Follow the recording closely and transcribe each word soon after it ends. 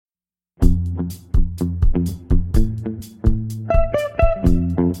Welcome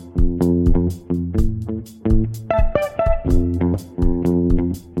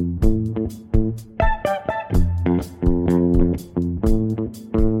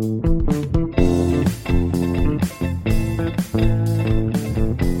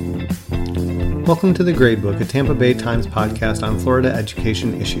to The Gradebook, a Tampa Bay Times podcast on Florida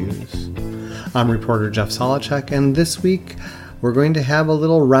education issues. I'm reporter Jeff Solachek, and this week we're going to have a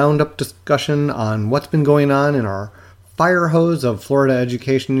little roundup discussion on what's been going on in our fire hose of Florida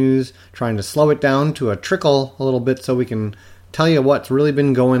education news, trying to slow it down to a trickle a little bit so we can tell you what's really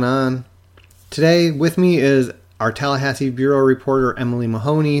been going on. Today with me is our Tallahassee Bureau reporter Emily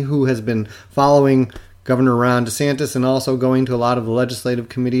Mahoney, who has been following Governor Ron DeSantis and also going to a lot of the legislative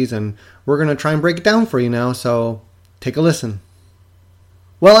committees, and we're going to try and break it down for you now, so take a listen.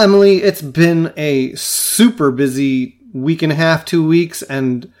 Well, Emily, it's been a super busy week and a half, 2 weeks,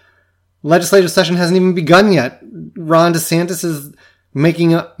 and legislative session hasn't even begun yet. Ron DeSantis is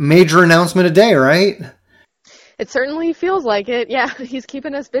making a major announcement a day, right? It certainly feels like it. Yeah, he's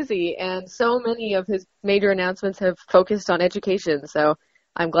keeping us busy, and so many of his major announcements have focused on education, so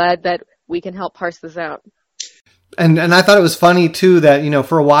I'm glad that we can help parse this out. And I thought it was funny, too, that,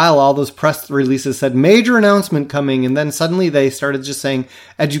 for a while, all those press releases said major announcement coming, and then suddenly they started just saying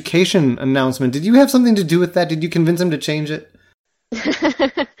education announcement. Did you have something to do with that? Did you convince him to change it?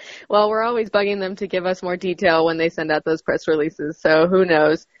 Well, we're always bugging them to give us more detail when they send out those press releases, so who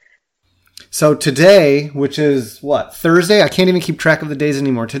knows? So today, which is, Thursday? I can't even keep track of the days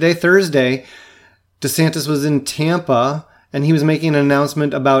anymore. Today, Thursday, DeSantis was in Tampa, and he was making an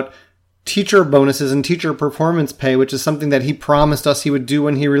announcement about teacher bonuses and teacher performance pay, which is something that he promised us he would do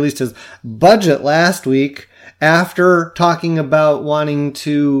when he released his budget last week, after talking about wanting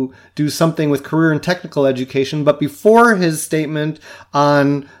to do something with career and technical education, but before his statement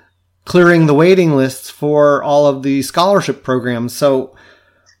on clearing the waiting lists for all of the scholarship programs. So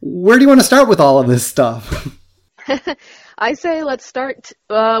where do you want to start with all of this stuff? I say let's start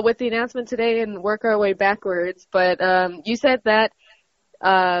with the announcement today and work our way backwards. But you said that,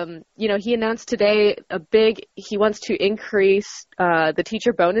 he announced today he wants to increase the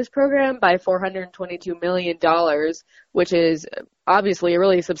teacher bonus program by $422 million, which is obviously a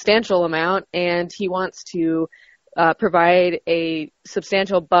really substantial amount. And he wants to provide a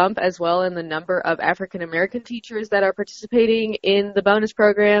substantial bump as well in the number of African American teachers that are participating in the bonus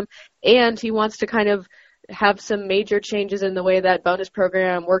program. And he wants to kind of have some major changes in the way that bonus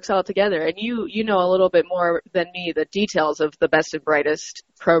program works all together. And you know a little bit more than me the details of the Best and Brightest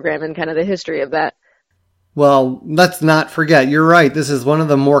program and kind of the history of that. Well, let's not forget, you're right. This is one of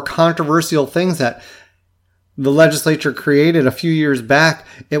the more controversial things that the legislature created a few years back.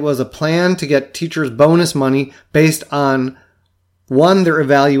 It was a plan to get teachers bonus money based on, one, their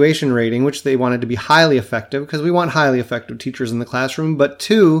evaluation rating, which they wanted to be highly effective, because we want highly effective teachers in the classroom, but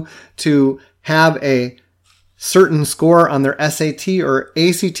two, to have a certain score on their SAT or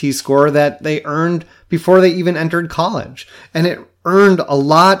ACT score that they earned before they even entered college. And it earned a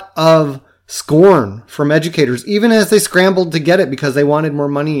lot of scorn from educators, even as they scrambled to get it because they wanted more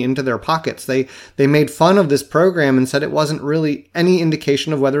money into their pockets. They made fun of this program and said it wasn't really any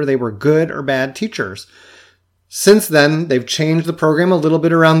indication of whether they were good or bad teachers. Since then, they've changed the program a little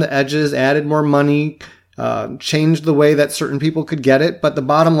bit around the edges, added more money, changed the way that certain people could get it. But the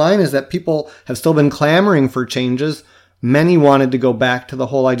bottom line is that people have still been clamoring for changes. Many wanted to go back to the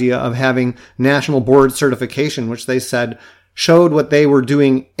whole idea of having national board certification, which they said showed what they were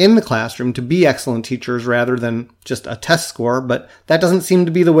doing in the classroom to be excellent teachers rather than just a test score. But that doesn't seem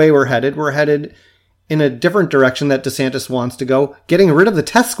to be the way we're headed. We're headed in a different direction that DeSantis wants to go, getting rid of the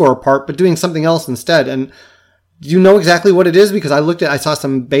test score part, but doing something else instead. And you know exactly what it is? Because I saw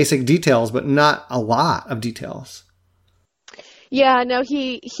some basic details, but not a lot of details. Yeah, no,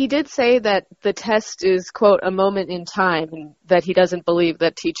 he did say that the test is, quote, a moment in time, and that he doesn't believe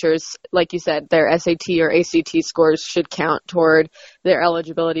that teachers, like you said, their SAT or ACT scores should count toward their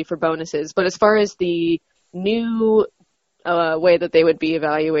eligibility for bonuses. But as far as the new way that they would be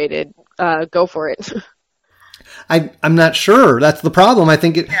evaluated, go for it. I'm not sure. That's the problem. I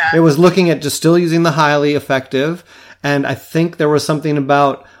think it was looking at just still using the highly effective. And I think there was something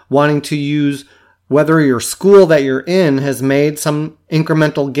about wanting to use whether your school that you're in has made some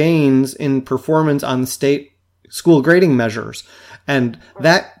incremental gains in performance on the state school grading measures. And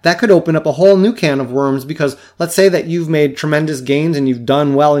that could open up a whole new can of worms, because let's say that you've made tremendous gains and you've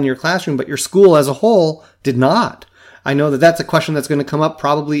done well in your classroom, but your school as a whole did not. I know that that's a question that's going to come up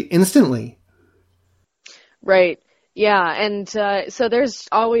probably instantly. Right. Yeah. And so there's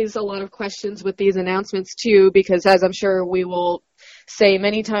always a lot of questions with these announcements too, because as I'm sure we will say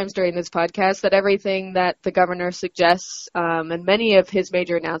many times during this podcast that everything that the governor suggests, and many of his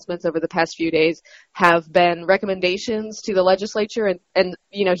major announcements over the past few days have been recommendations to the legislature. And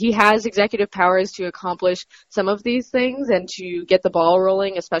he has executive powers to accomplish some of these things and to get the ball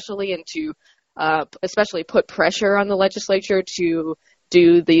rolling, especially, and to especially put pressure on the legislature to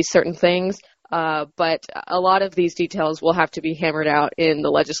do these certain things. But a lot of these details will have to be hammered out in the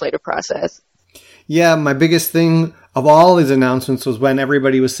legislative process. Yeah, my biggest thing of all his announcements was when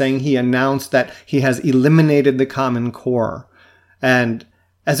everybody was saying he announced that he has eliminated the Common Core. And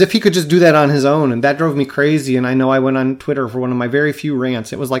as if he could just do that on his own. And that drove me crazy. And I know I went on Twitter for one of my very few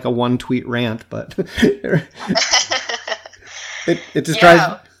rants. It was like a 1-tweet rant, but it just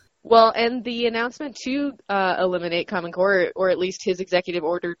drives... Well, and the announcement to eliminate Common Core, or at least his executive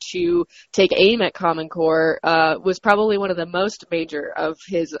order to take aim at Common Core, was probably one of the most major of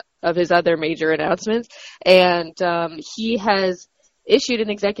his other major announcements. And he has issued an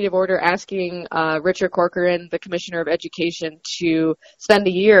executive order asking Richard Corcoran, the Commissioner of Education, to spend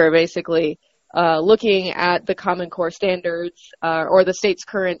a year basically looking at the Common Core standards, or the state's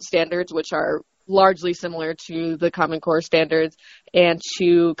current standards, which are largely similar to the Common Core standards, and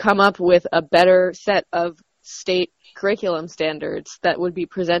to come up with a better set of state curriculum standards that would be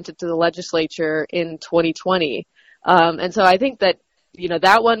presented to the legislature in 2020. And so I think that,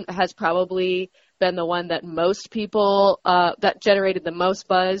 that one has probably been the one that most people, that generated the most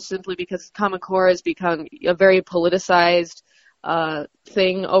buzz, simply because Common Core has become a very politicized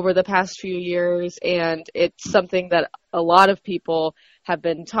thing over the past few years, and it's something that a lot of people have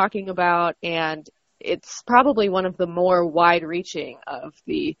been talking about, and it's probably one of the more wide-reaching of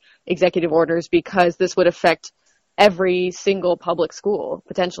the executive orders because this would affect every single public school,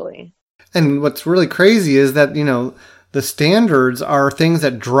 potentially. And what's really crazy is that, the standards are things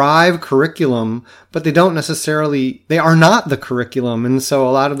that drive curriculum, but they are not the curriculum. And so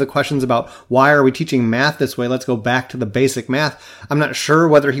a lot of the questions about why are we teaching math this way? Let's go back to the basic math. I'm not sure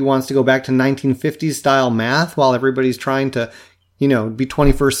whether he wants to go back to 1950s style math while everybody's trying to, be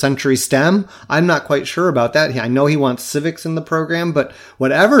 21st century STEM. I'm not quite sure about that. I know he wants civics in the program, but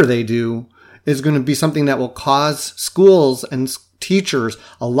whatever they do is going to be something that will cause schools and teachers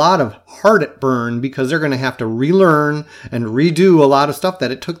a lot of heartburn because they're going to have to relearn and redo a lot of stuff that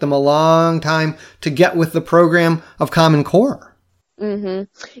it took them a long time to get with the program of Common Core. Mm-hmm.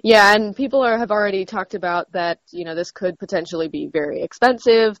 Yeah, and people have already talked about that, this could potentially be very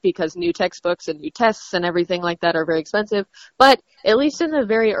expensive because new textbooks and new tests and everything like that are very expensive. But at least in the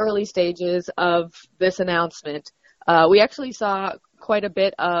very early stages of this announcement, we actually saw quite a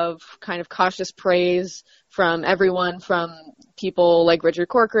bit of kind of cautious praise from everyone, from people like Richard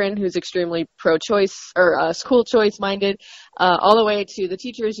Corcoran, who's extremely pro-choice or school choice minded, all the way to the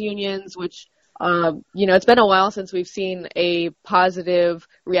teachers' unions, which it's been a while since we've seen a positive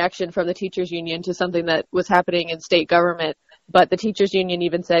reaction from the teachers union to something that was happening in state government. But the teachers union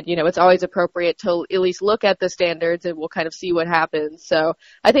even said, it's always appropriate to at least look at the standards and we'll kind of see what happens. So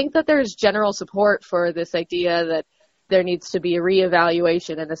I think that there's general support for this idea that there needs to be a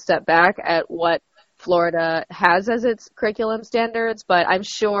reevaluation and a step back at what Florida has as its curriculum standards, but I'm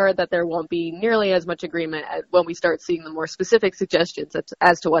sure that there won't be nearly as much agreement when we start seeing the more specific suggestions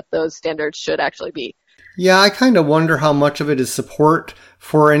as to what those standards should actually be. Yeah, I kind of wonder how much of it is support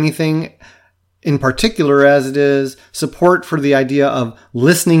for anything in particular as it is support for the idea of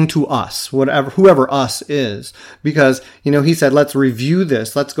listening to us, whoever us is. Because, he said, let's review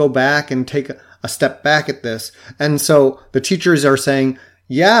this. Let's go back and take a step back at this. And so the teachers are saying,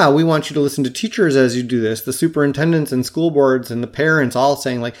 yeah, we want you to listen to teachers as you do this. The superintendents and school boards and the parents all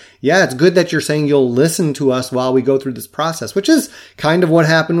saying yeah, it's good that you're saying you'll listen to us while we go through this process, which is kind of what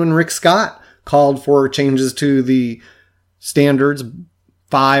happened when Rick Scott called for changes to the standards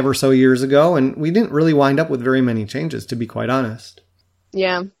 5 or so years ago. And we didn't really wind up with very many changes, to be quite honest.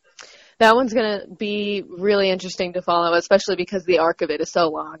 Yeah. That one's going to be really interesting to follow, especially because the arc of it is so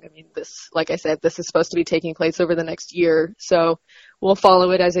long. I mean, like I said, this is supposed to be taking place over the next year. So we'll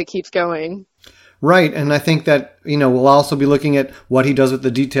follow it as it keeps going. Right. And I think that, we'll also be looking at what he does with the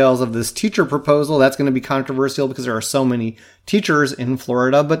details of this teacher proposal. That's going to be controversial because there are so many teachers in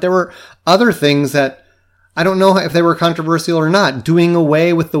Florida. But there were other things that I don't know if they were controversial or not. Doing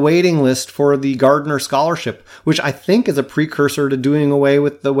away with the waiting list for the Gardner Scholarship, which I think is a precursor to doing away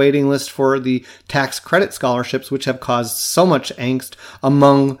with the waiting list for the tax credit scholarships, which have caused so much angst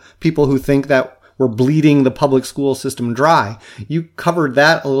among people who think that we're bleeding the public school system dry. You covered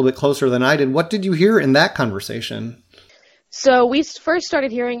that a little bit closer than I did. What did you hear in that conversation? So we first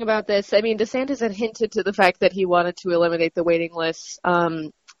started hearing about this. I mean, DeSantis had hinted to the fact that he wanted to eliminate the waiting lists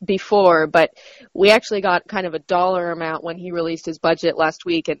before, but we actually got kind of a dollar amount when he released his budget last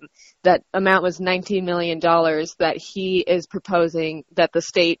week, and that amount was $19 million that he is proposing that the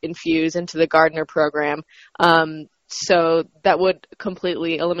state infuse into the Gardner program. So that would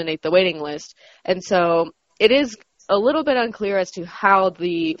completely eliminate the waiting list. And so it is a little bit unclear as to how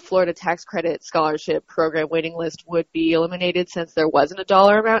the Florida Tax Credit Scholarship Program waiting list would be eliminated, since there wasn't a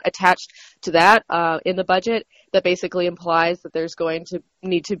dollar amount attached to that in the budget. That basically implies that there's going to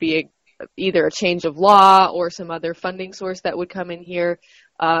need to be either a change of law or some other funding source that would come in here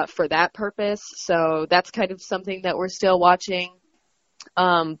for that purpose. So that's kind of something that we're still watching.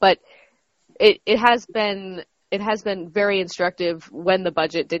 But it has been very instructive when the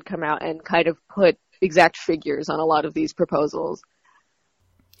budget did come out and kind of put exact figures on a lot of these proposals.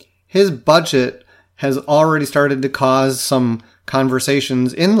 His budget has already started to cause some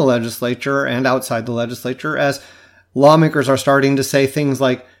conversations in the legislature and outside the legislature, as lawmakers are starting to say things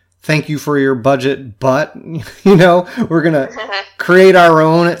like, thank you for your budget, but, we're going to create our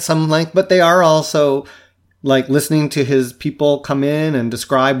own at some length. But they are also like listening to his people come in and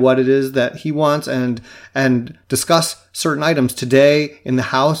describe what it is that he wants and discuss certain items. Today in the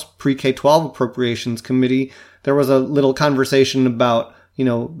House Pre-K-12 Appropriations Committee, there was a little conversation about,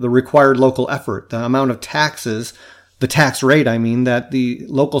 the required local effort, the amount of taxes, the tax rate, that the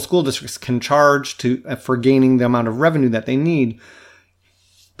local school districts can charge for gaining the amount of revenue that they need.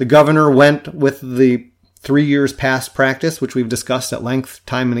 The governor went with the 3 years past practice, which we've discussed at length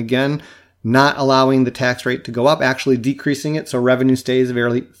time and again, not allowing the tax rate to go up, actually decreasing it so revenue stays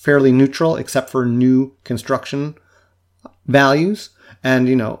fairly neutral except for new construction values. And,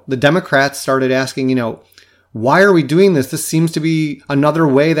 the Democrats started asking, why are we doing this? This seems to be another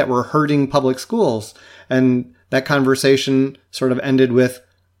way that we're hurting public schools. And that conversation sort of ended with,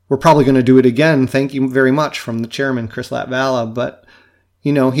 we're probably going to do it again. Thank you very much, from the chairman, Chris Latvala. But,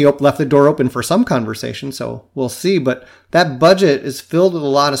 he left the door open for some conversation, so we'll see. But that budget is filled with a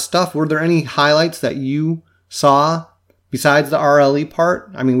lot of stuff. Were there any highlights that you saw besides the RLE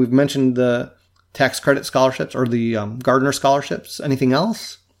part? We've mentioned the tax credit scholarships or the Gardner scholarships. Anything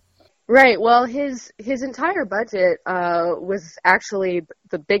else? Right. Well, his entire budget was actually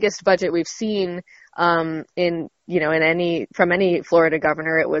the biggest budget we've seen from any Florida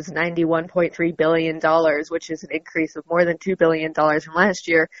governor. It was $91.3 billion, which is an increase of more than $2 billion from last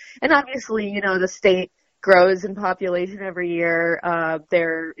year. And obviously, the state grows in population every year.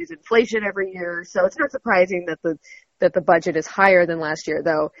 There is inflation every year. So it's not surprising that the budget is higher than last year,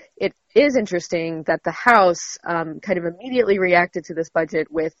 though it is interesting that the House kind of immediately reacted to this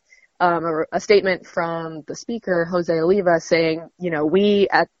budget with a statement from the Speaker, Jose Oliva, saying, we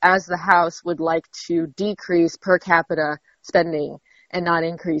as the House would like to decrease per capita spending and not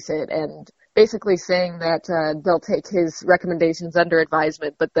increase it, and basically saying that they'll take his recommendations under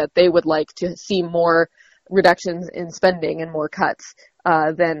advisement, but that they would like to see more reductions in spending and more cuts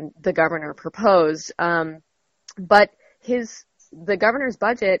than the governor proposed. But the governor's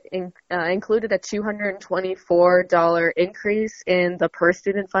budget included a $224 increase in the per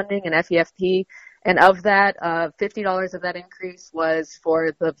student funding and FEFP. And of that, $50 of that increase was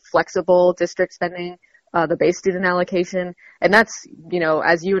for the flexible district spending, the base student allocation. And that's,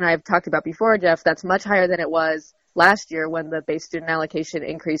 as you and I have talked about before, Jeff, that's much higher than it was last year when the base student allocation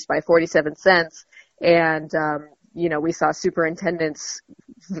increased by 47 cents. And, we saw superintendents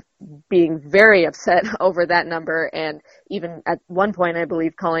being very upset over that number, and even at one point, I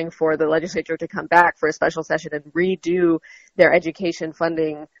believe, calling for the legislature to come back for a special session and redo their education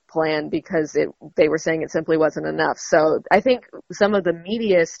funding plan because they were saying it simply wasn't enough. So I think some of the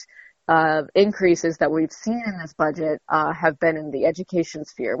meatiest increases that we've seen in this budget have been in the education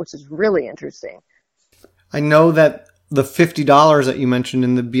sphere, which is really interesting. I know that the $50 that you mentioned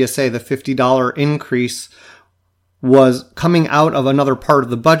in the BSA, the $50 increase, was coming out of another part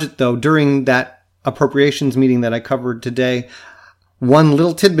of the budget, though. During that appropriations meeting that I covered today, one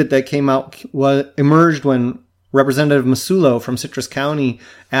little tidbit that came out emerged when Representative Masulo from Citrus County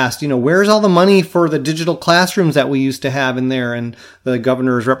asked, where's all the money for the digital classrooms that we used to have in there? And the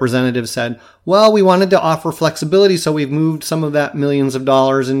governor's representative said, well, we wanted to offer flexibility, so we've moved some of that millions of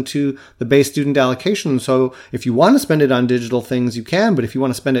dollars into the base student allocation. So if you want to spend it on digital things, you can, but if you want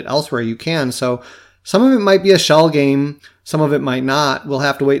to spend it elsewhere, you can. So some of it might be a shell game. Some of it might not. We'll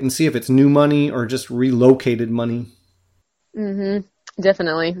have to wait and see if it's new money or just relocated money. Mm-hmm.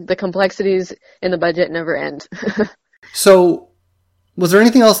 Definitely. The complexities in the budget never end. So was there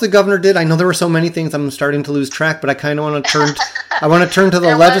anything else the governor did? I know there were so many things I'm starting to lose track, but I kind of want to turn to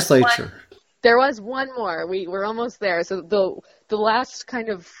the legislature. There was one more. We're almost there. So the last kind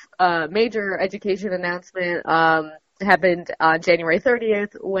of major education announcement happened on January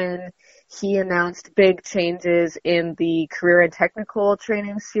 30th when he announced big changes in the career and technical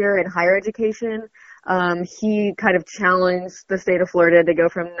training sphere in higher education. He kind of challenged the state of Florida to go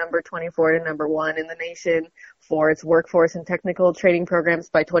from number 24 to number 1 in the nation for its workforce and technical training programs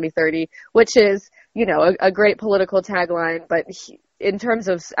by 2030, which is, a great political tagline. But in terms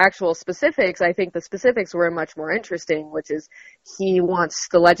of actual specifics, I think the specifics were much more interesting, which is he wants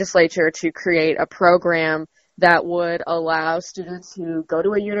the legislature to create a program that would allow students who go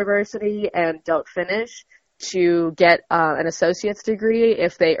to a university and don't finish to get an associate's degree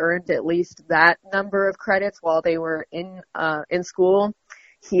if they earned at least that number of credits while they were in school.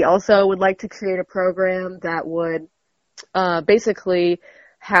 He also would like to create a program that would basically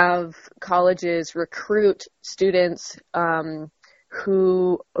have colleges recruit students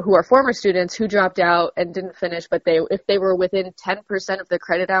who are former students who dropped out and didn't finish, but if they were within 10% of the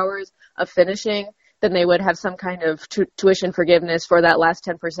credit hours of finishing, then they would have some kind of tuition forgiveness for that last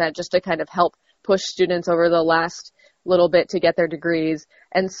 10%, just to kind of help push students over the last little bit to get their degrees.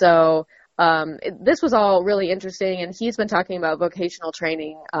 And so this was all really interesting, and he's been talking about vocational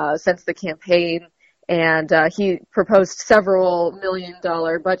training since the campaign, and he proposed several $million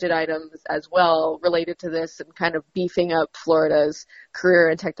budget items as well related to this and kind of beefing up Florida's career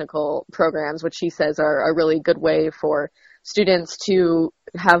and technical programs, which he says are a really good way for students to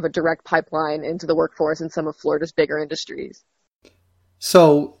have a direct pipeline into the workforce in some of Florida's bigger industries.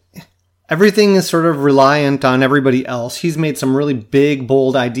 So everything is sort of reliant on everybody else. He's made some really big,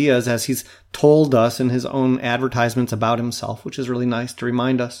 bold ideas, as he's told us in his own advertisements about himself, which is really nice to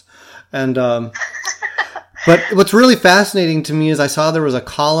remind us. And but what's really fascinating to me is I saw there was a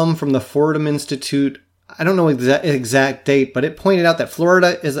column from the Fordham Institute. I don't know exact date, but it pointed out that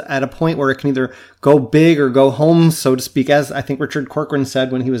Florida is at a point where it can either go big or go home, so to speak, as I think Richard Corcoran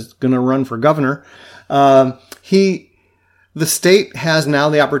said when he was going to run for governor. The state has now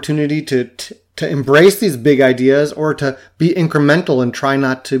the opportunity to embrace these big ideas, or to be incremental and try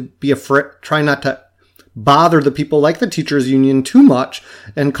not to bother the people like the teachers union too much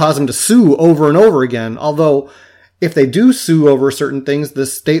and cause them to sue over and over again. Although if they do sue over certain things, the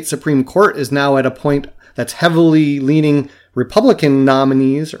state Supreme Court is now at a point that's heavily leaning Republican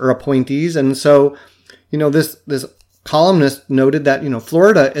nominees or appointees. And so, this columnist noted that,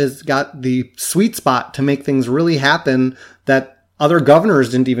 Florida has got the sweet spot to make things really happen that other governors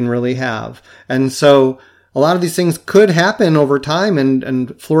didn't even really have. And so a lot of these things could happen over time.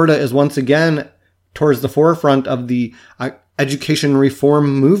 And Florida is once again towards the forefront of the education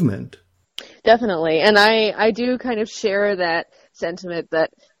reform movement. Definitely. And I do kind of share that sentiment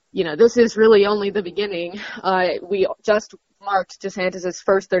that, this is really only the beginning. We just marked DeSantis'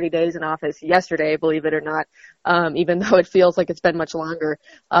 first 30 days in office yesterday, believe it or not, even though it feels like it's been much longer.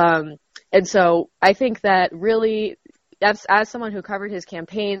 And so I think that really, as someone who covered his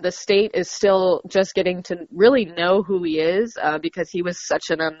campaign, the state is still just getting to really know who he is, because he was such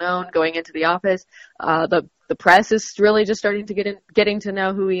an unknown going into the office. The press is really just starting to getting to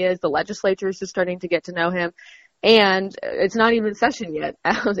know who he is. The legislature is just starting to get to know him. And it's not even session yet.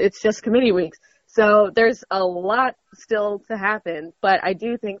 It's just committee weeks. So there's a lot still to happen, but I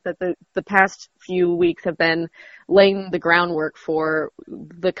do think that the past few weeks have been laying the groundwork for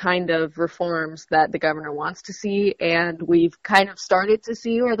the kind of reforms that the governor wants to see, and we've kind of started to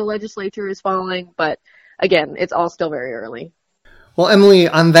see where the legislature is falling, but again, it's all still very early. Well, Emily,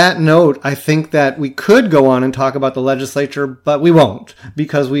 on that note, I think that we could go on and talk about the legislature, but we won't,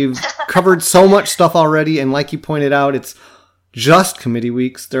 because we've covered so much stuff already, and like you pointed out, it's just committee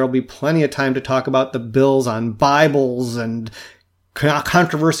weeks. There'll be plenty of time to talk about the bills on Bibles and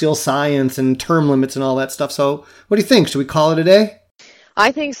controversial science and term limits and all that stuff. So what do you think? Should we call it a day?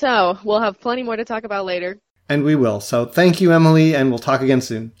 I think so. We'll have plenty more to talk about later. And we will. So thank you, Emily, and we'll talk again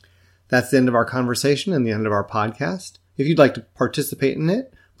soon. That's the end of our conversation and the end of our podcast. If you'd like to participate in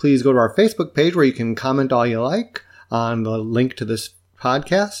it, please go to our Facebook page where you can comment all you like on the link to this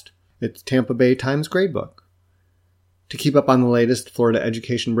podcast. It's Tampa Bay Times Gradebook. To keep up on the latest Florida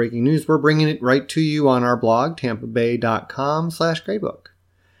education breaking news, we're bringing it right to you on our blog, tampabay.com/gradebook.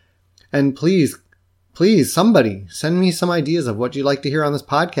 And please, somebody send me some ideas of what you'd like to hear on this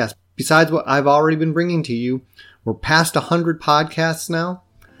podcast. Besides what I've already been bringing to you, we're past 100 podcasts now.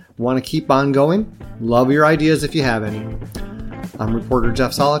 Want to keep on going? Love your ideas if you have any. I'm reporter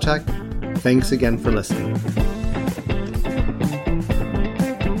Jeff Solochek. Thanks again for listening.